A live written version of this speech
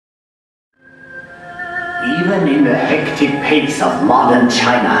Even in the hectic pace of modern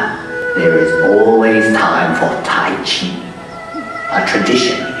China, there is always time for Tai Chi, a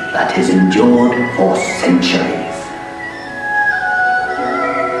tradition that has endured for centuries.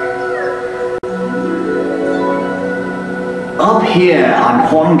 Up here on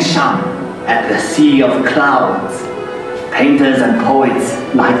Huangshan, at the Sea of Clouds, painters and poets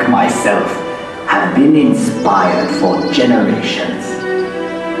like myself have been inspired for generations.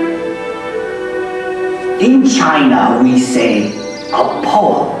 In China, we say a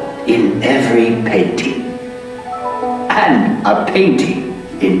poem in every painting, and a painting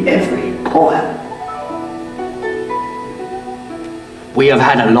in every poem. We have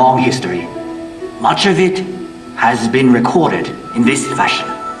had a long history. Much of it has been recorded in this fashion.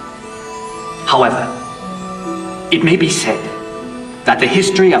 However, it may be said that the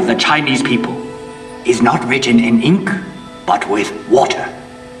history of the Chinese people is not written in ink, but with water.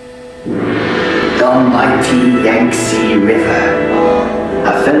 The mighty Yangtze River,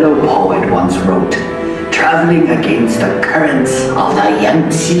 a fellow poet once wrote, traveling against the currents of the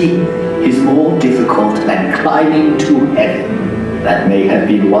Yangtze is more difficult than climbing to heaven. That may have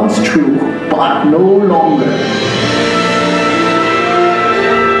been once true, but no longer.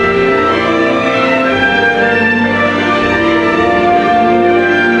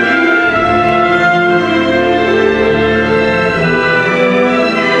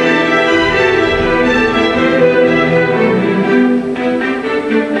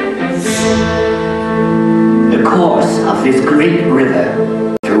 This great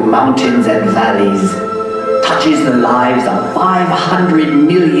river, through mountains and valleys, touches the lives of 500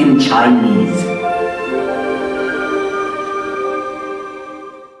 million Chinese